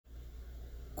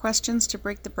Questions to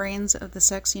break the brains of the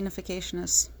sex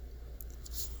unificationists.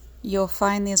 You'll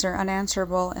find these are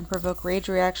unanswerable and provoke rage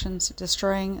reactions,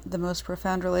 destroying the most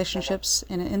profound relationships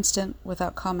in an instant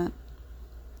without comment.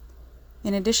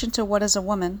 In addition to what is a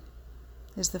woman,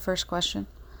 is the first question,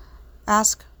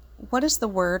 ask, what is the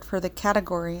word for the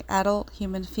category adult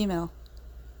human female?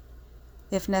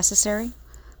 If necessary,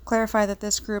 clarify that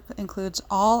this group includes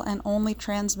all and only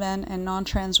trans men and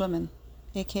non-trans women,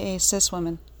 aka cis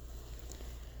women.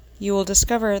 You will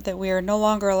discover that we are no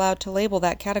longer allowed to label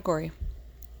that category.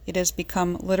 It has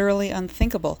become literally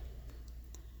unthinkable.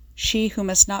 She who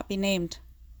must not be named.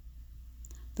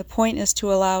 The point is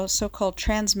to allow so-called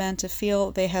trans men to feel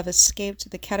they have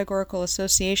escaped the categorical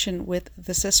association with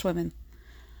the cis women,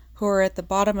 who are at the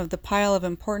bottom of the pile of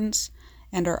importance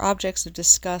and are objects of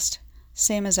disgust,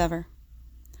 same as ever,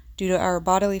 due to our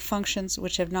bodily functions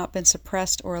which have not been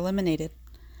suppressed or eliminated,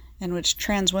 and which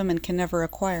trans women can never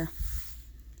acquire.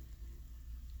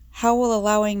 How will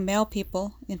allowing male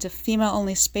people into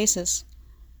female-only spaces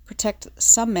protect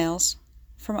some males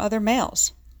from other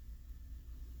males?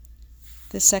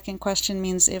 This second question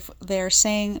means if they are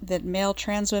saying that male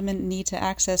trans women need to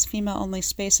access female-only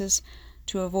spaces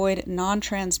to avoid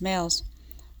non-trans males,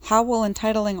 how will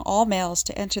entitling all males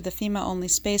to enter the female-only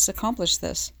space accomplish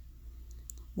this?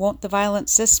 Won't the violent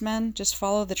cis men just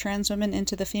follow the trans women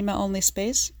into the female-only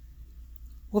space?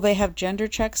 Will they have gender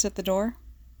checks at the door?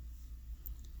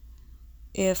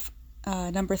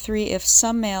 Number 3, if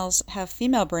some males have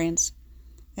female brains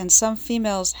and some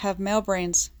females have male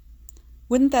brains,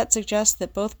 wouldn't that suggest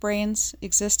that both brains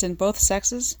exist in both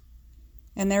sexes,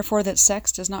 and therefore that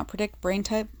sex does not predict brain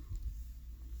type?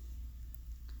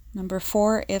 Number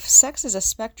 4, if sex is a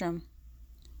spectrum,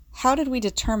 how did we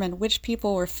determine which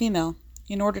people were female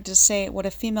in order to say what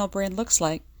a female brain looks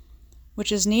like,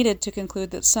 which is needed to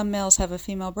conclude that some males have a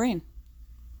female brain?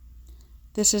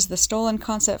 This is the stolen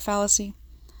concept fallacy,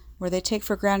 where they take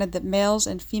for granted that males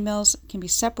and females can be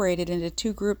separated into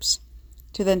two groups,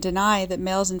 to then deny that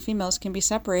males and females can be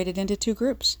separated into two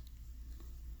groups.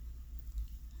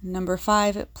 Number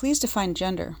 5, please define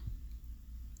gender.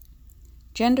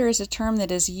 Gender is a term that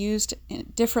is used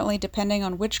differently depending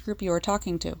on which group you are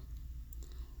talking to.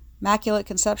 Immaculate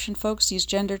Conception folks use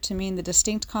gender to mean the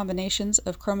distinct combinations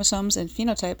of chromosomes and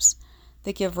phenotypes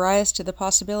that give rise to the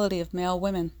possibility of male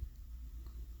women.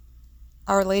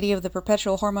 Our Lady of the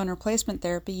Perpetual Hormone Replacement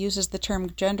Therapy uses the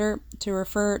term gender to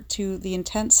refer to the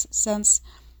intense sense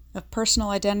of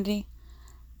personal identity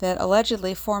that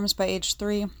allegedly forms by age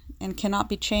 3 and cannot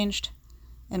be changed,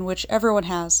 and which everyone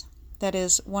has, that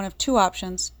is, one of two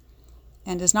options,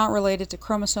 and is not related to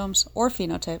chromosomes or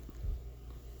phenotype.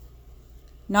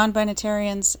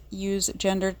 Non-binitarians use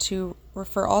gender to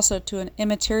refer also to an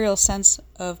immaterial sense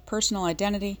of personal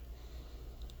identity,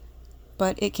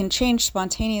 but it can change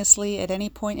spontaneously at any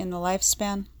point in the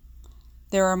lifespan.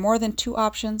 There are more than two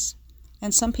options,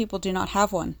 and some people do not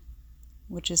have one,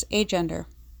 which is agender.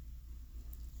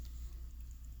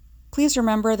 Please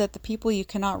remember that the people you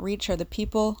cannot reach are the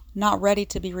people not ready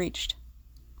to be reached.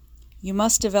 You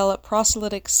must develop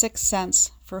proselytic sixth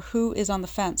sense for who is on the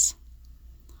fence.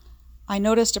 I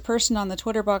noticed a person on the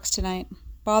Twitter box tonight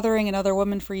bothering another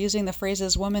woman for using the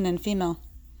phrases woman and female.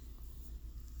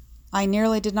 I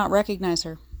nearly did not recognize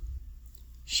her.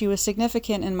 She was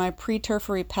significant in my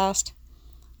pre-turfery past,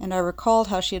 and I recalled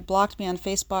how she had blocked me on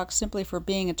Facebook simply for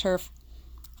being a TERF,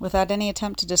 without any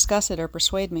attempt to discuss it or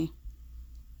persuade me.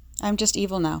 I'm just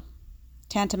evil now,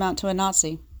 tantamount to a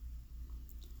Nazi.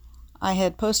 I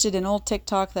had posted an old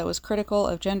TikTok that was critical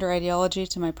of gender ideology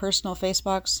to my personal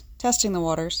Facebooks, testing the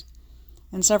waters,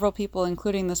 and several people,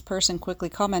 including this person, quickly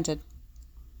commented.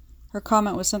 Her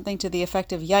comment was something to the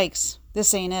effect of, "Yikes,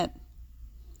 this ain't it."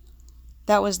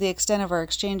 That was the extent of our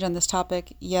exchange on this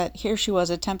topic, yet here she was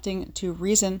attempting to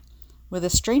reason with a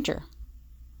stranger.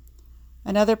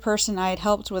 Another person I had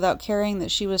helped without caring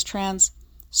that she was trans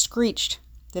screeched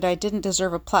that I didn't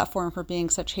deserve a platform for being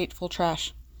such hateful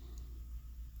trash.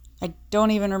 I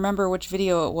don't even remember which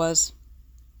video it was.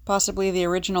 Possibly the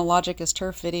original Logic is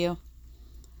TERF video.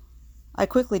 I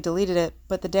quickly deleted it,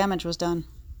 but the damage was done.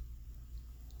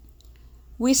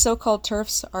 We so-called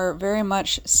TERFs are very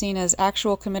much seen as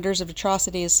actual committers of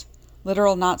atrocities,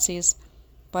 literal Nazis,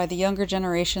 by the younger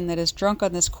generation that is drunk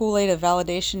on this Kool-Aid of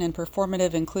validation and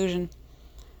performative inclusion,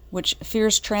 which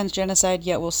fears transgenocide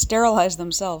yet will sterilize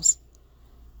themselves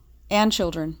and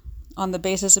children on the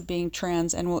basis of being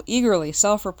trans and will eagerly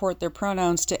self-report their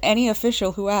pronouns to any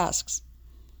official who asks.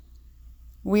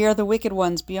 We are the wicked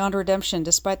ones beyond redemption,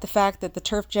 despite the fact that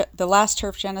the last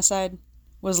TERF genocide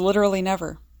was literally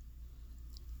never.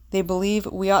 They believe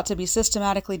we ought to be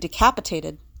systematically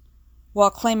decapitated while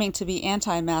claiming to be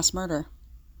anti-mass murder.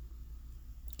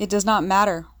 It does not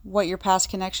matter what your past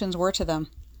connections were to them,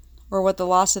 or what the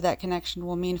loss of that connection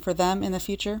will mean for them in the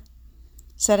future,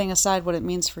 setting aside what it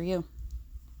means for you.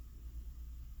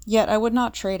 Yet I would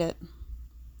not trade it.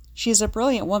 She is a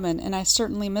brilliant woman, and I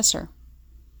certainly miss her.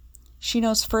 She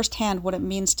knows firsthand what it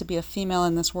means to be a female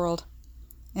in this world,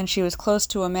 and she was close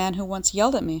to a man who once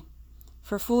yelled at me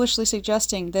for foolishly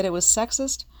suggesting that it was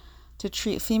sexist to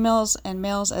treat females and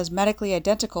males as medically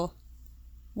identical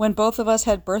when both of us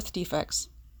had birth defects.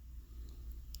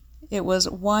 It was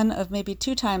one of maybe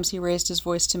 2 times he raised his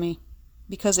voice to me,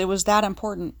 because it was that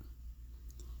important.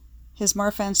 His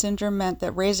Marfan syndrome meant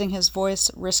that raising his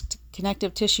voice risked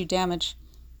connective tissue damage,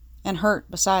 and hurt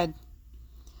beside.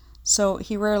 So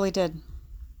he rarely did.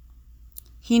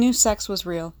 He knew sex was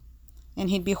real, and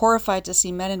he'd be horrified to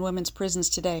see men in women's prisons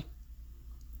today.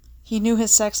 He knew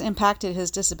his sex impacted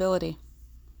his disability,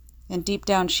 and deep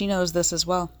down she knows this as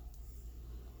well.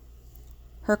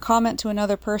 Her comment to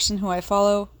another person who I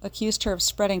follow accused her of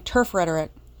spreading TERF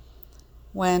rhetoric,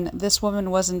 when this woman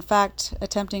was in fact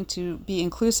attempting to be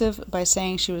inclusive by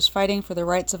saying she was fighting for the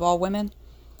rights of all women,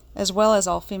 as well as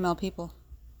all female people.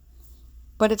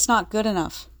 But it's not good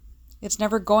enough. It's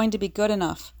never going to be good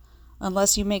enough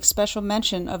unless you make special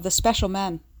mention of the special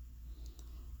men.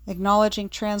 Acknowledging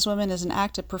trans women is an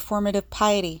act of performative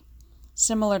piety,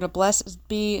 similar to blessed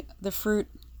be the fruit,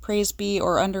 praise be,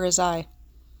 or under his eye.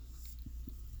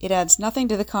 It adds nothing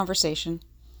to the conversation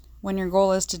when your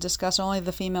goal is to discuss only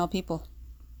the female people.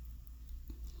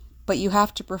 But you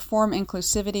have to perform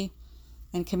inclusivity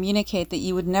and communicate that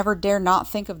you would never dare not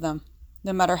think of them,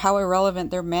 no matter how irrelevant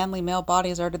their manly male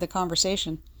bodies are to the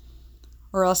conversation,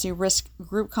 or else you risk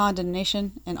group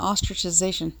condemnation and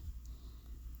ostracization.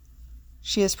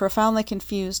 She is profoundly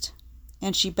confused,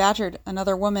 and she badgered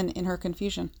another woman in her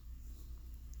confusion.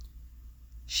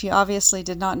 She obviously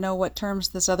did not know what terms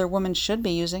this other woman should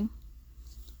be using.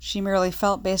 She merely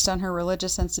felt, based on her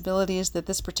religious sensibilities, that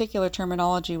this particular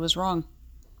terminology was wrong.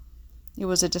 It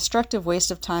was a destructive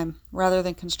waste of time, rather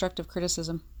than constructive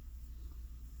criticism.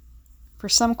 For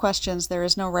some questions, there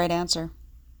is no right answer.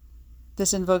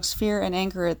 This invokes fear and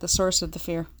anger at the source of the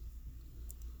fear.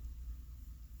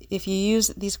 If you use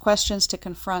these questions to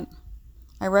confront,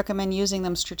 I recommend using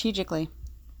them strategically.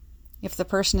 If the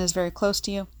person is very close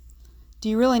to you, do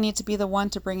you really need to be the one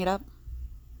to bring it up?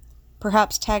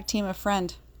 Perhaps tag team a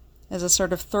friend as a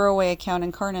sort of throwaway account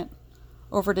incarnate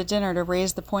over to dinner to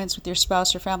raise the points with your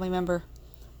spouse or family member,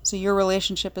 so your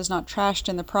relationship is not trashed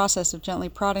in the process of gently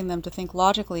prodding them to think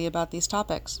logically about these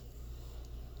topics.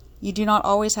 You do not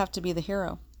always have to be the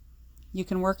hero. You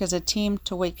can work as a team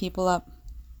to wake people up.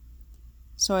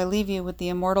 So I leave you with the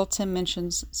immortal Tim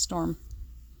Minchin's Storm.